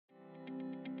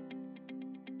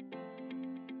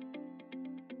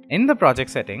In the project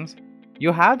settings,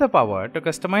 you have the power to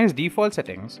customize default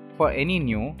settings for any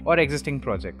new or existing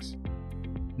projects.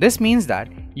 This means that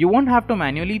you won't have to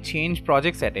manually change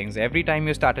project settings every time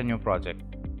you start a new project.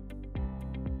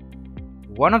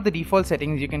 One of the default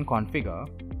settings you can configure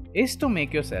is to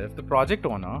make yourself the project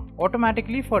owner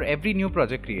automatically for every new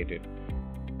project created.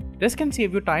 This can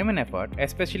save you time and effort,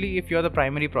 especially if you're the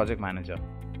primary project manager.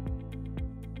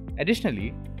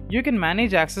 Additionally, you can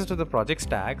manage access to the project's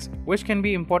tags, which can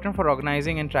be important for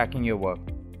organizing and tracking your work.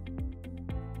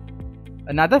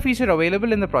 Another feature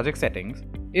available in the project settings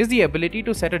is the ability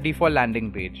to set a default landing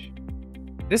page.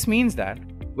 This means that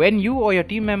when you or your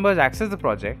team members access the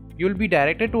project, you will be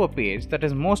directed to a page that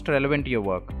is most relevant to your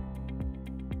work.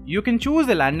 You can choose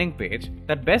the landing page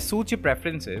that best suits your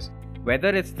preferences, whether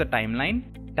it's the timeline,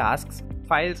 tasks,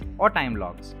 files, or time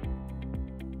logs.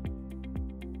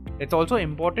 It's also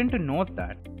important to note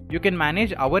that you can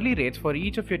manage hourly rates for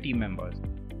each of your team members.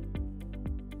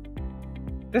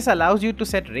 This allows you to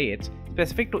set rates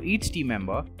specific to each team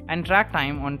member and track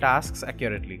time on tasks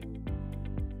accurately.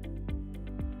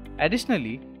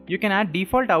 Additionally, you can add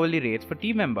default hourly rates for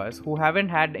team members who haven't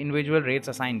had individual rates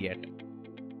assigned yet.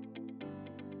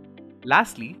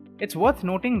 Lastly, it's worth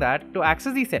noting that to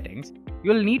access these settings,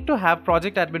 you'll need to have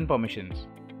project admin permissions.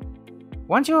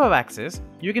 Once you have access,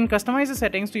 you can customize the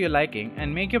settings to your liking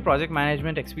and make your project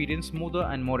management experience smoother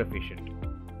and more efficient.